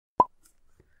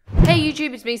Hey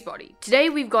YouTube, it's me Spotty. Today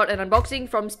we've got an unboxing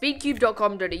from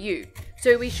speedcube.com.au.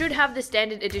 So we should have the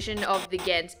standard edition of the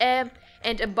Gan Air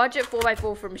and a budget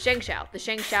 4x4 from ShengShou, the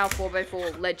ShengShou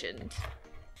 4x4 Legend.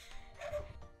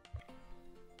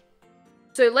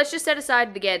 So let's just set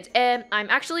aside the Gan Air. I'm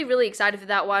actually really excited for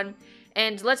that one.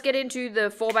 And let's get into the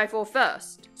 4x4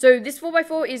 first. So this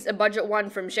 4x4 is a budget one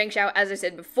from ShengShou, as I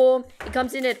said before. It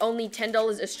comes in at only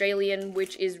 $10 Australian,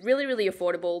 which is really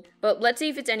affordable. But let's see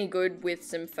if it's any good with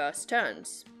some first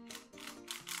turns.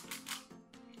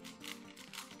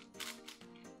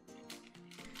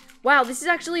 Wow, this is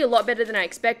actually a lot better than I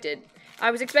expected. I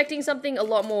was expecting something a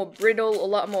lot more brittle, a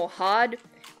lot more hard.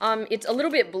 It's a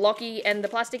little bit blocky and the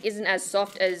plastic isn't as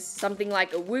soft as something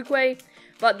like a Wuquei.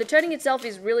 But the turning itself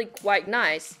is really quite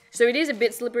nice. So it is a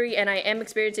bit slippery and I am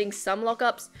experiencing some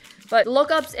lockups. But the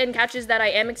lockups and catches that I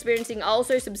am experiencing are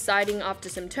also subsiding after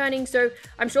some turning. So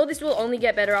I'm sure this will only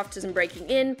get better after some breaking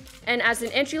in. And as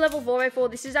an entry level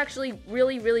 4x4, this is actually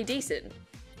really decent.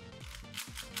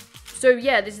 So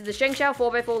yeah, this is the ShengShou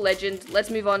 4x4 Legend.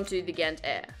 Let's move on to the Gan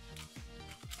Air.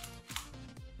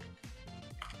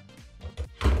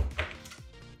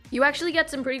 You actually get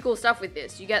some pretty cool stuff with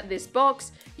this. You get this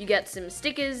box, you get some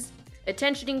stickers, a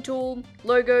tensioning tool,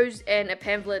 logos, and a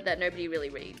pamphlet that nobody really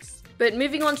reads. But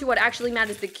moving on to what actually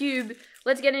matters, the cube,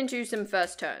 let's get into some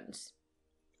first turns.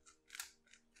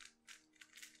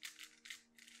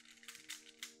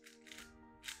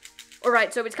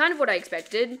 Alright, so it's kind of what I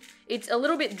expected. It's a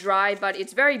little bit dry, but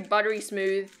it's very buttery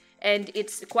smooth, and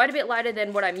it's quite a bit lighter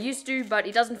than what I'm used to, but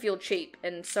it doesn't feel cheap,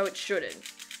 and so it shouldn't.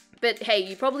 But hey,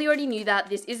 you probably already knew that.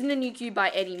 This isn't a new cube by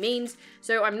any means,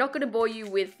 so I'm not going to bore you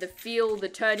with the feel, the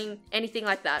turning, anything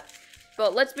like that.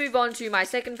 But let's move on to my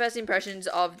second first impressions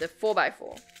of the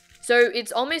 4x4. So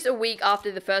it's almost a week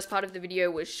after the first part of the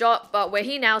video was shot, but we're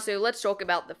here now, so let's talk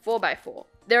about the 4x4.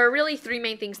 There are really three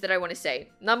main things that I want to say.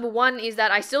 Number one is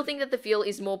that I still think that the feel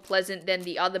is more pleasant than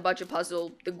the other budget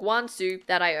puzzle, the Guangzhou,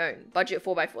 that I own. Budget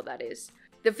 4x4 that is.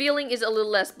 The feeling is a little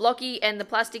less blocky, and the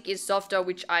plastic is softer,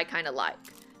 which I kind of like.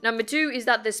 Number two is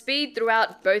that the speed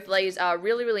throughout both layers are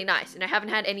really nice, and I haven't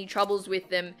had any troubles with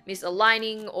them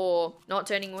misaligning or not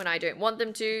turning when I don't want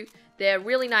them to. They're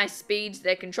really nice speeds,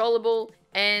 they're controllable,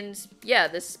 and yeah,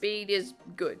 the speed is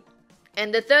good.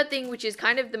 And the third thing, which is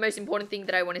kind of the most important thing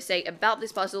that I want to say about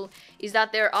this puzzle, is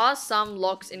that there are some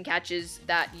locks and catches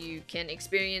that you can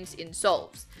experience in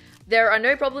solves. There are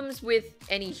no problems with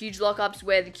any huge lockups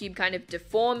where the cube kind of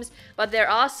deforms, but there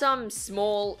are some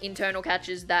small internal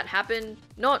catches that happen,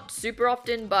 not super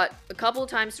often, but a couple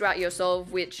times throughout your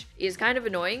solve, which is kind of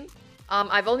annoying.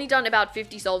 I've only done about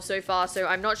 50 solves so far, so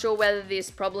I'm not sure whether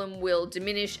this problem will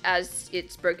diminish as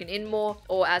it's broken in more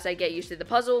or as I get used to the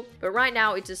puzzle, but right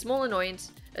now it's a small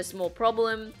annoyance, a small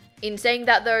problem. In saying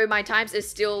that though, my times are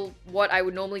still what I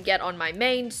would normally get on my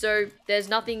main, so there's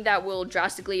nothing that will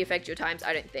drastically affect your times,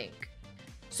 I don't think.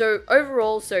 So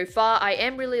overall, so far, I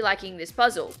am really liking this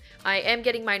puzzle. I am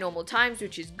getting my normal times,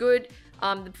 which is good.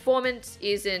 The performance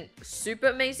isn't super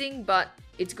amazing, but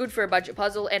it's good for a budget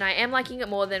puzzle, and I am liking it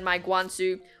more than my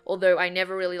Guangzhou, although I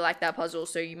never really liked that puzzle,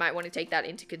 so you might want to take that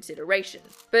into consideration.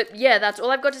 But yeah, that's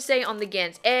all I've got to say on the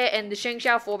Gan Air and the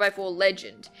ShengShou 4x4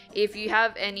 Legend. If you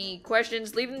have any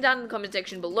questions, leave them down in the comment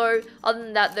section below. Other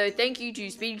than that though, thank you to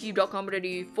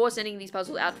speedcube.com.au for sending these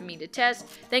puzzles out for me to test.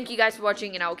 Thank you guys for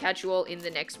watching, and I will catch you all in the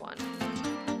next one.